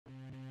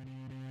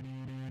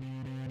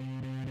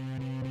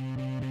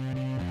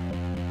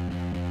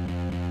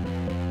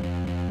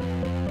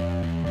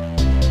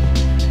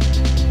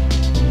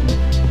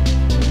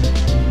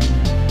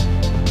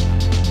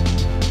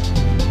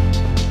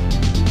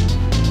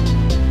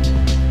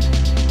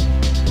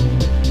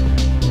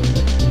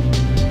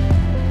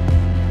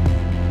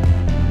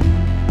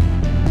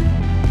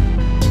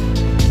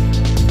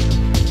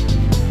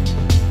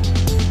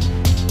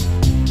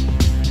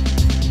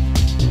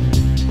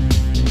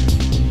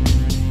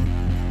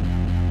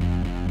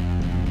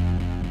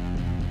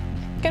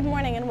Good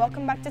morning and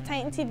welcome back to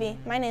Titan TV.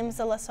 My name is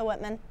Alyssa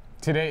Whitman.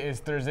 Today is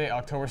Thursday,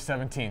 October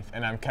 17th,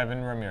 and I'm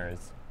Kevin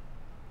Ramirez.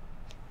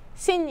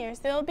 Seniors,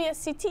 there will be a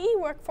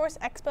CTE Workforce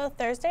Expo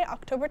Thursday,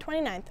 October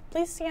 29th.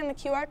 Please scan the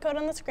QR code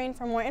on the screen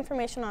for more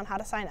information on how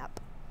to sign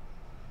up.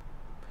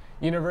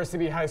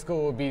 University High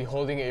School will be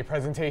holding a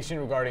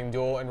presentation regarding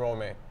dual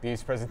enrollment.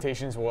 These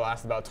presentations will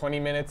last about 20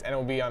 minutes and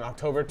will be on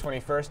October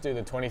 21st through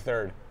the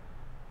 23rd.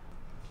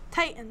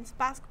 Titans,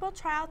 basketball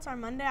tryouts are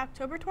Monday,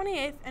 October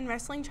 28th, and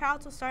wrestling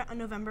tryouts will start on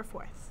November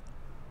 4th.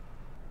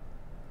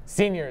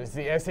 Seniors,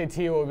 the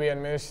SAT will be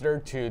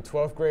administered to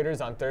 12th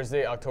graders on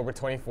Thursday, October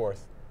 24th.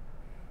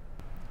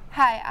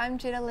 Hi, I'm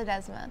Jada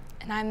Ledesma.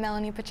 And I'm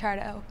Melanie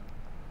Pichardo.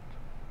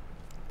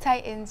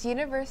 Titans,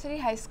 University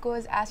High School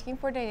is asking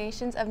for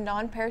donations of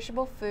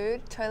non-perishable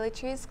food,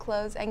 toiletries,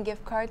 clothes, and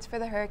gift cards for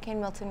the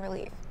Hurricane Milton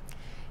relief.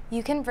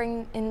 You can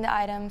bring in the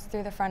items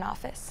through the front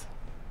office.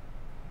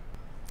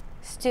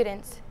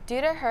 Students, due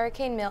to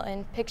Hurricane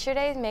Milton, Picture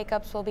Day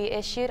makeups will be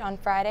issued on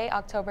Friday,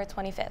 October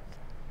 25th.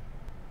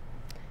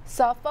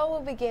 Softball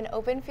will begin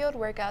open field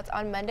workouts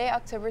on Monday,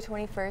 October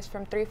 21st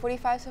from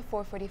 3:45 to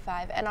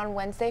 4:45 and on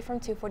Wednesday from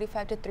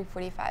 2:45 to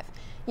 3:45.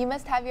 You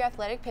must have your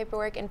athletic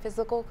paperwork and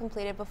physical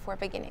completed before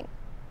beginning.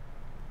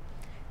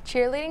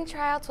 Cheerleading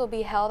tryouts will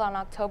be held on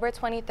October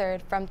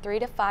 23rd from 3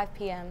 to 5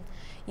 p.m.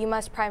 You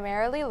must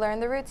primarily learn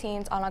the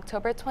routines on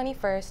October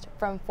 21st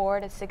from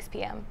 4 to 6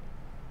 p.m.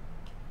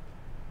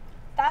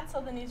 That's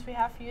all the news we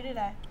have for you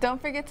today. Don't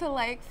forget to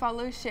like,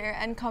 follow, share,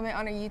 and comment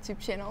on our YouTube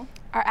channel.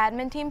 Our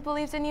admin team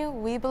believes in you,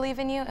 we believe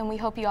in you, and we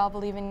hope you all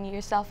believe in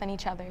yourself and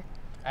each other.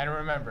 And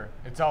remember,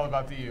 it's all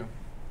about the you.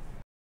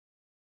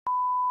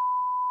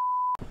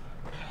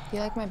 You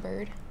like my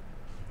bird?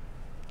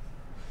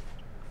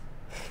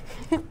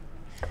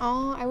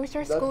 Oh, I wish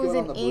our school was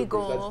an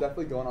eagle. That's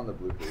definitely going on the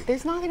bloopers.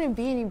 There's not going to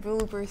be any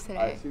bloopers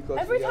today.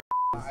 Every time.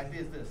 I think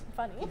it's this.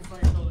 Funny. Put this on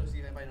your shoulder, see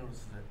if anybody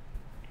notices it.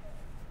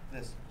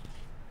 This.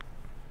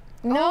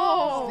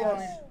 No!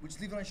 We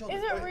just leave it on your shoulder.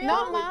 Is it real?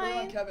 Not Put it mine.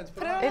 on Kevin's.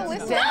 Put it on Kevin's.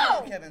 Kevin's.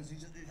 No! Kevin's.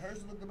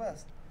 Hers look the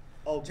best.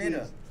 Oh,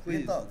 Jada,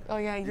 please. Oh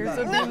yeah, You yours got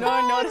would it. be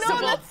more noticeable.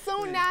 No, that's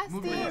so nasty.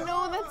 Move it.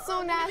 No, that's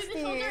so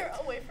nasty.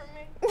 Away from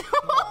me.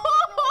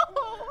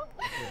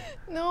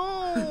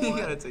 No. You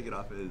gotta take it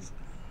off his.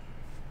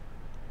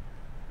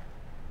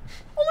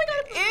 Oh my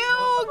god.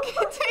 Ew,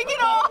 take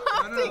it off.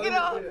 Take it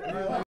off.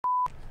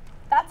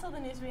 That's all the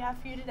news we have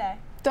for you today.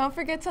 Don't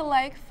forget to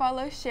like,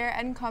 follow, share,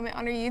 and comment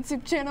on our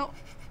YouTube channel.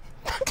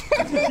 Why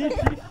is there a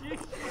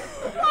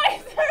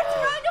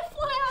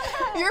dragonfly on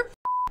that? You're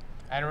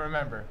And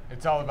remember,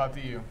 it's all about the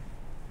you.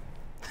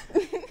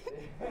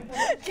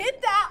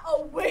 Get that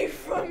away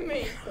from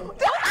me.